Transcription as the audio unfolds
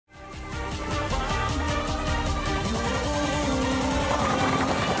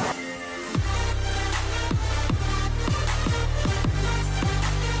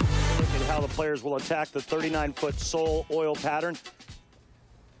players will attack the 39-foot sole oil pattern.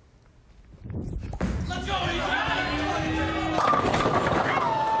 Let's go!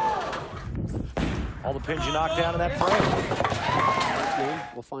 All the pins you knocked down in that frame.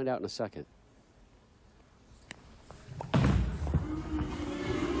 We'll find out in a second. Ooh,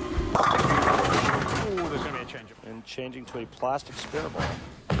 there's going to be a change. And changing to a plastic spare ball.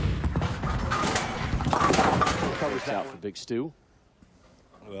 Covers out for Big Stu.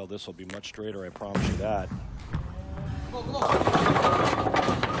 Well, this will be much straighter, I promise you that.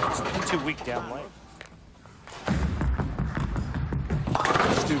 It's too weak down lane.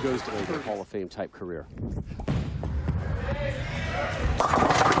 Stu goes to a Hall of Fame type career.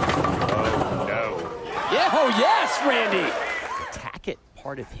 Oh, no. Yeah, oh yes, Randy! Tackett,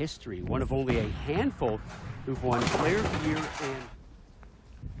 part of history, one of only a handful who've won Player of the Year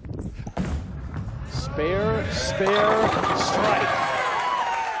and spare, strike.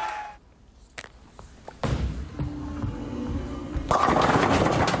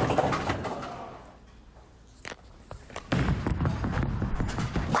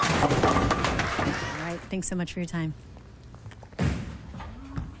 Thanks so much for your time. It's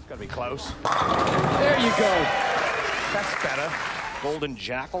got to be close. There you go. That's better. Golden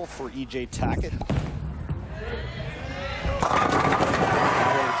Jackal for E.J. Tackett.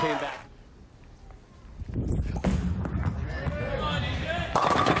 Power came back.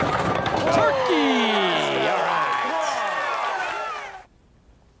 Turkey! All right.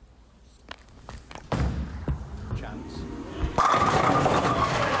 Chance. I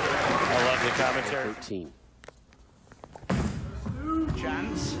love the commentary. 13.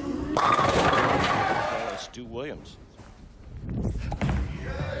 Chance. Stu Williams.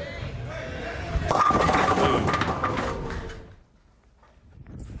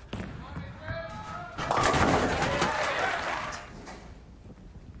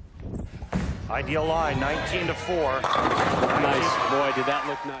 Ideal line, 19-4. Nice. Boy, did that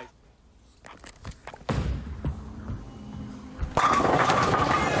look nice.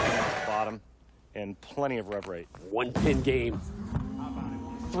 Bottom, and plenty of rev rate. One pin game.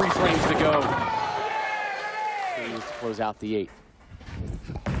 3 frames to go. He needs to close out the 8th.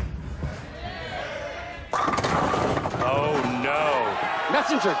 Oh, no.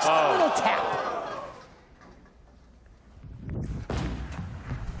 Messenger, just a little tap.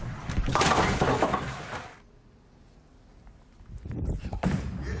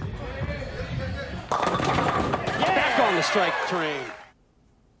 Yeah. Back on the strike train.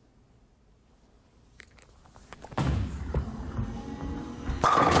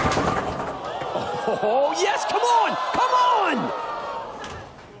 Oh, yes, come on, come on!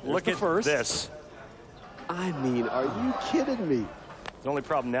 Look at first. this. I mean, are you kidding me? The only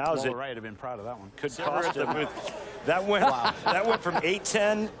problem now is Well, it Ray would have been proud of that one. could cost him. That went from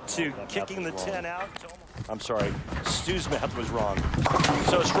 8-10 to kicking the 10 out. I'm sorry, Stu's math was wrong.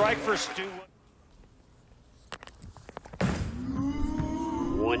 So strike for Stu.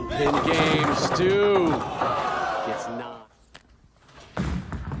 One pin game, Stu gets 9.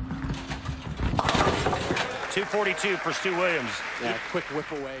 242 for Stu Williams. Yeah, quick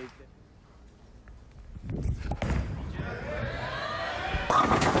whip away.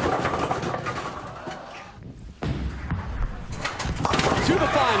 To the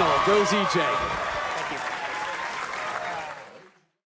final goes EJ.